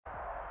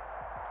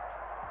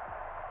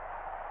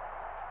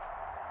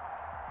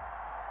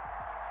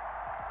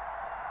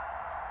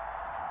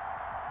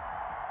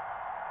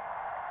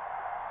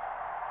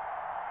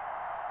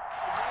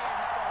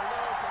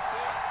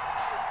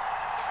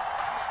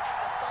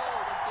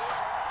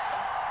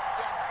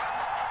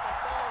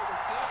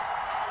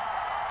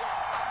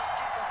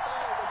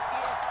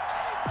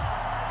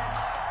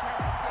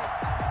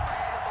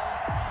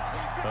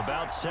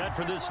About set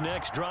for this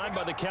next drive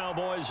by the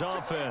Cowboys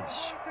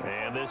offense.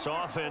 And this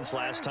offense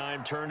last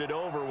time turned it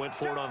over, went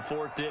for it on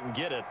fourth, didn't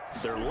get it.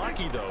 They're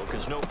lucky, though,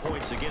 because no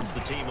points against the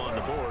team on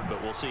the board,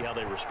 but we'll see how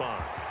they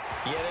respond.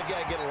 Yeah, they've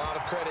got to get a lot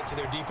of credit to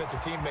their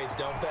defensive teammates,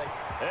 don't they?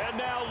 And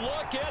now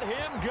look at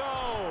him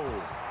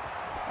go.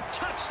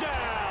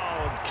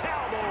 Touchdown,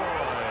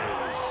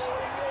 Cowboys.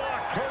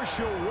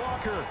 Herschel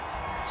Walker,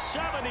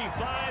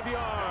 75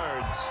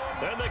 yards.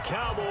 And the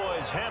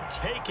Cowboys have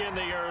taken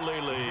the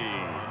early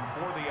lead.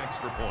 For the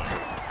extra point.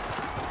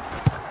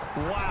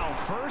 Wow,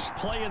 first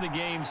play in the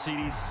game,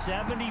 CD,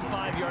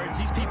 75 yards.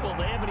 These people,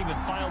 they haven't even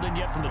filed in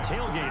yet from the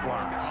tailgate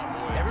lines.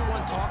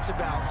 Everyone talks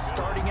about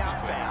starting out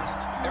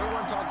fast.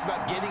 Everyone talks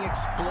about getting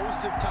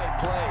explosive type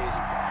plays.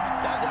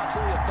 That was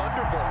absolutely a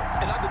thunderbolt.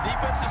 And on the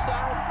defensive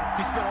side,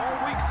 you spent all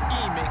week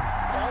scheming,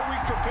 all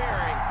week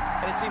preparing,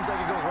 and it seems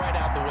like it goes right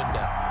out the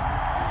window.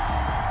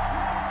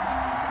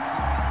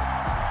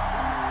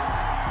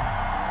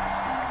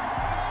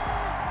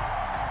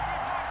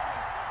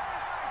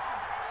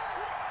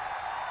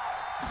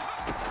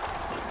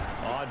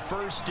 On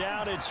first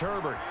down, it's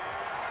Herbert.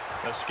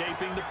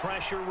 Escaping the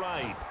pressure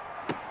right.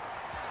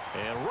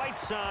 And right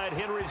side,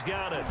 Henry's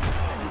got it.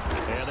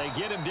 And they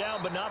get him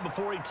down, but not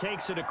before he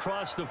takes it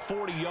across the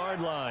 40-yard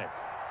line.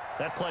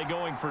 That play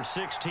going for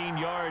 16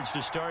 yards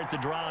to start the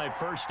drive.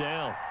 First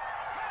down.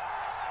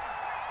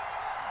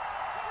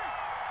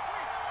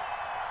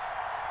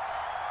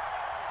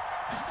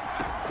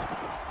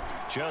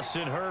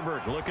 Justin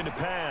Herbert looking to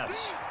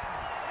pass.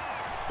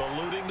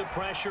 Eluding the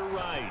pressure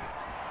right.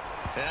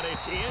 And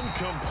it's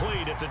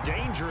incomplete. It's a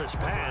dangerous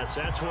pass.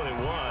 That's what it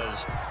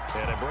was.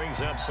 And it brings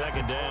up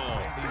second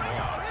down.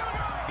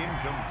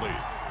 Incomplete.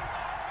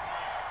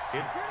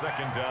 It's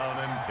second down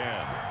and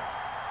 10.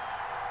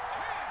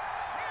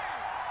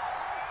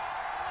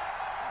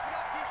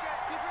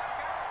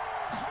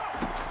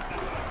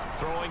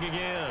 Throwing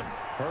again.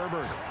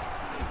 Herbert.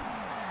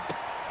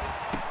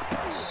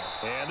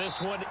 And this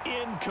one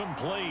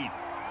incomplete.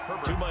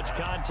 Too much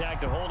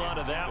contact to hold on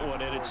to that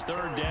one, and it's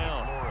third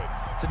down.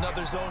 It's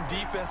another zone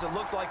defense. It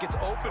looks like it's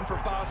open for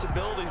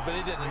possibilities, but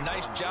he did a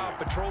nice job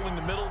patrolling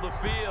the middle of the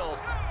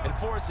field and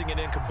forcing an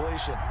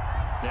incompletion.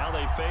 Now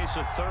they face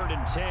a 3rd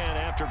and 10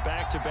 after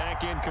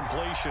back-to-back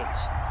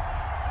incompletions.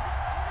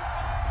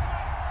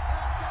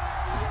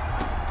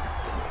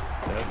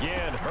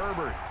 Again,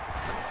 Herbert.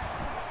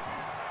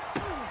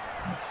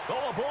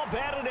 Oh, a ball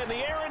batted in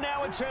the air, and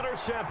now it's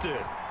intercepted.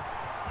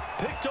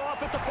 Picked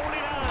off at the 49.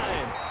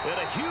 And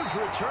a huge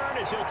return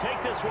as he'll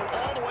take this one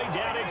all the way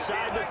down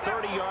inside the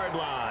 30-yard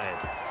line.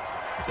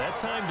 That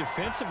time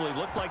defensively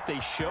looked like they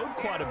showed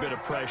quite a bit of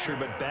pressure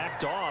but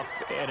backed off,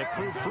 and it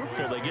proved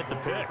fruitful. They get the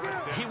pick.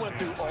 He went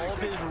through all of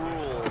his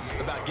rules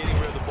about getting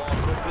rid of the ball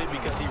quickly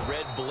because he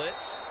read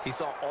blitz. He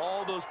saw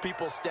all those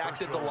people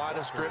stacked at the line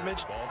of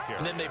scrimmage,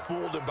 and then they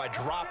fooled him by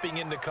dropping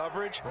into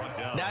coverage.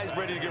 Now he's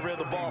ready to get rid of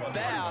the ball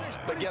fast,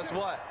 but guess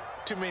what?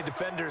 Too many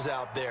defenders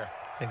out there.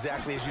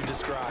 Exactly as you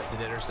described,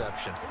 an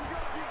interception.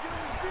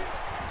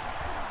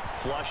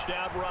 Flushed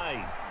out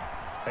right.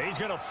 He's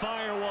going to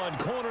fire one,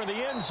 corner of the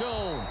end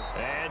zone.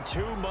 And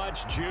too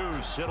much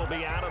juice. It'll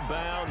be out of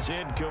bounds,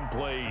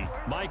 incomplete.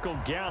 Michael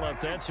Gallup,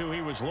 that's who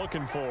he was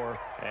looking for.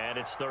 And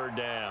it's third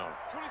down.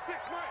 26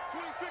 Mike,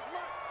 26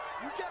 Mike.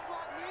 You can't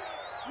block me.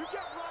 You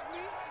can't block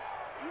me.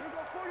 You can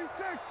go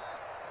 46.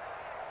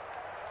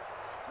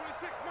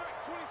 26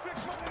 Mike,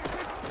 26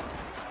 Mike.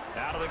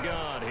 Out of the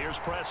gun, here's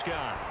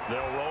Prescott. They'll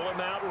roll him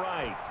out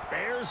right.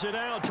 Bears it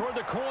out toward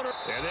the corner.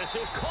 And this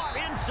is caught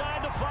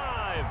inside the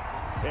 5.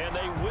 And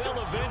they will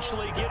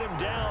eventually get him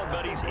down,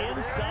 but he's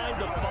inside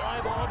the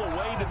 5 all the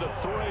way to the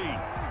 3.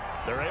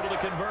 They're able to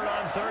convert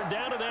on third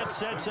down, and that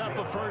sets up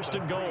a 1st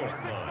and goal.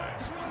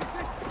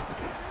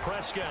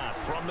 Prescott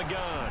from the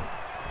gun.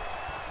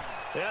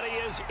 And he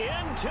is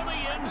into the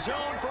end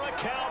zone for a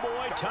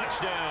Cowboy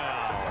touchdown.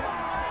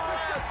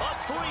 A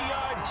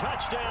 3-yard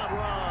touchdown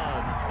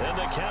run. And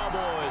the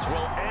Cowboys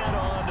will add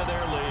on to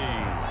their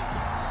lead.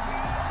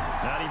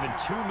 Not even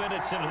 2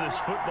 minutes into this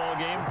football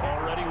game,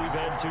 already we've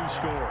had 2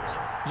 scores.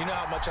 You know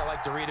how much I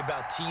like to read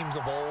about teams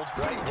of old,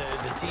 right?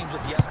 The teams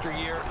of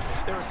yesteryear.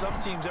 There were some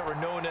teams that were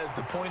known as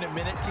the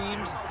point-a-minute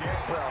teams.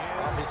 Well,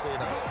 obviously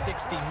in a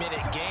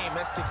 60-minute game,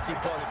 that's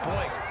 60-plus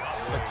points.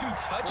 But 2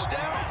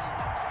 touchdowns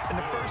in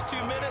the first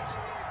 2 minutes?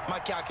 My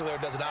calculator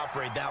doesn't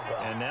operate that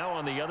well. And now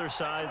on the other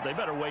side, they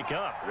better wake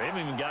up. They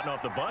haven't even gotten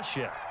off the bus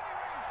yet.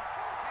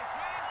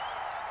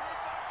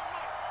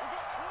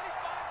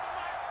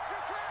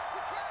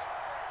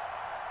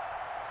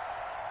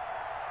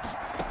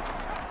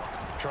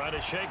 Trying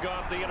to shake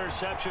off the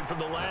interception from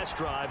the last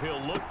drive.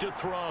 He'll look to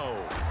throw.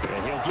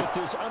 And he'll get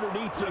this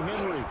underneath to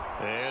Henry.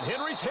 And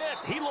Henry's hit.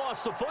 He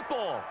lost the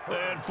football.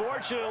 And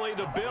fortunately,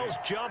 the Bills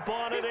jump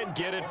on it and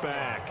get it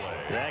back.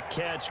 That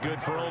catch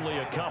good for only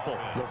a couple.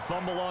 The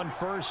fumble on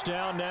first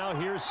down. Now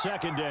here's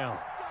second down.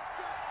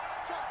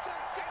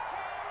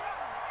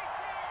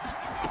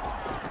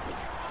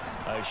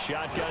 A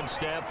shotgun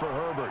snap for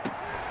Herbert.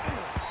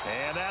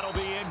 And that'll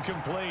be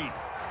incomplete.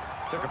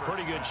 Took a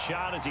pretty good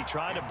shot as he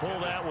tried to pull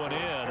that one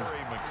in.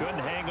 Couldn't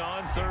hang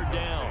on third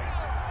down.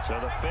 So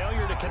the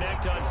failure to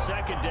connect on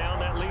second down,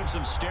 that leaves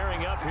them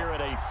staring up here at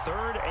a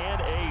 3rd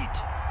and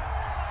 8.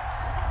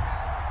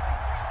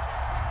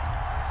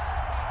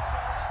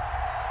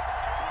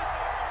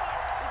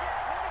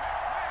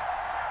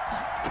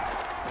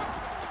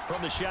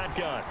 From the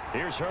shotgun,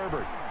 here's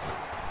Herbert.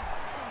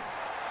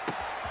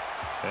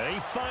 And he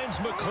finds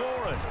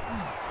McLaurin.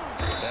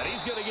 And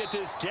he's going to get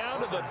this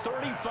down to the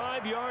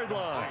 35-yard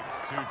line.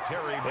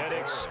 An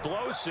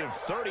explosive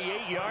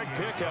 38-yard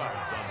pickup.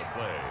 On the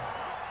play.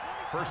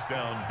 First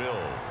down, Bills.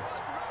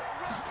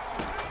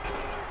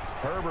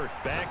 Herbert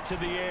back to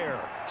the air.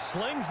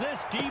 Slings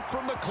this deep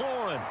from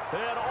McLaurin.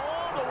 And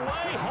all the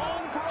way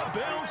home for a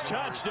Bills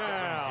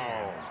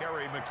touchdown.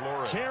 Terry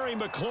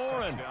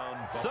McLaurin,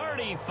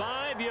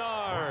 35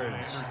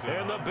 yards.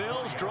 And the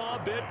Bills draw a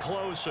bit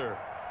closer.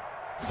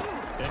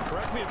 And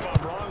correct me if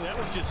I'm wrong, that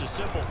was just a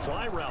simple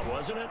fly route,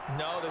 wasn't it?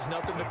 No, there's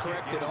nothing to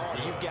correct at all.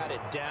 You've got it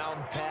down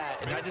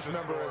pat. And I just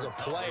remember as a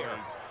player,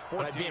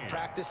 when I'd be in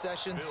practice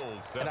sessions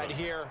and I'd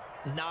hear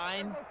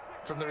 9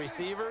 from the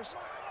receivers,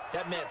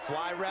 that meant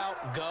fly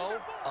route, go.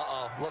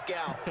 Uh-oh, look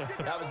out.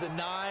 That was the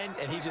 9,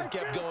 and he just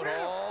kept going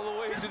all the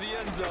way to the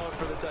end zone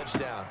for the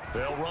touchdown.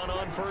 They'll run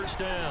on first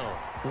down.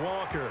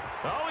 Walker.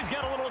 Oh, he's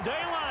got a little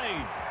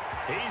daylight.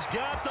 He's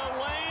got the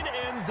lane,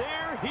 and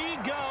there he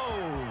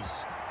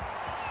goes.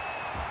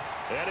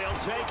 And he'll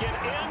take it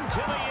into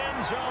the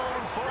end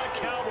zone for a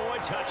Cowboy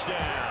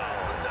touchdown.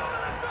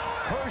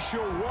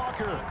 Herschel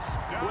Walker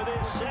with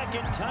his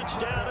 2nd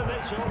touchdown in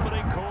this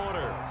opening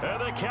quarter.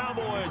 And the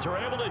Cowboys are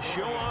able to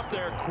show off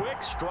their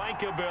quick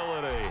strike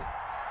ability.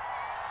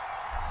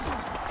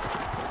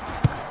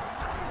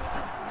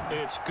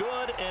 It's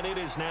good, and it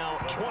is now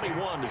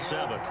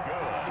 21-7.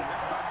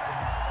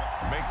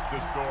 Makes the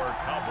score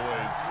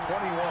Cowboys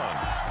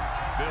 21.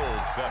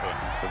 Bills 7.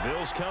 The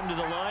Bills come to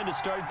the line to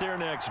start their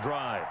next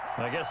drive.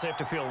 I guess they have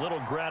to feel a little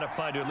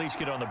gratified to at least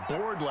get on the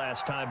board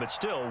last time, but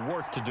still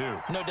work to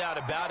do. No doubt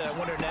about it. I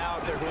wonder now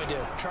if they're going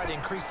to try to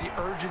increase the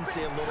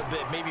urgency a little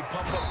bit, maybe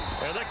pump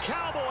up. And the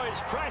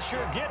Cowboys'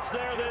 pressure gets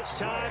there this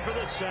time for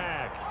the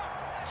sack.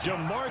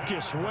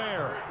 DeMarcus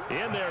Ware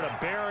in there to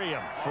bury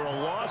him for a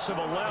loss of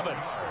 11.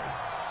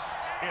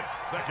 It's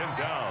 2nd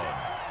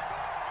down.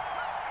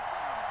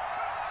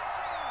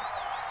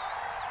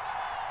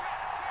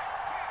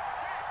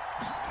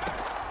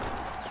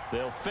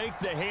 They'll fake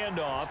the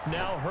handoff.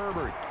 Now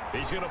Herbert.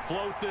 He's going to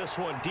float this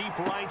one deep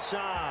right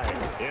side.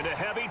 Into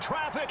heavy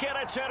traffic, and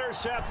it's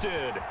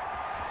intercepted.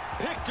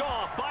 Picked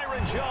off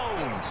Byron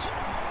Jones.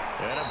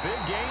 And a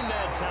big gain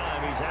that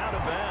time. He's out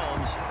of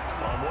bounds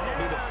on what will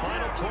be the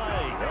final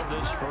play of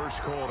this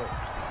first quarter.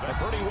 A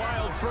pretty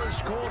wild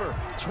first quarter.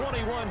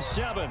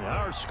 21-7,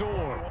 our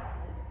score.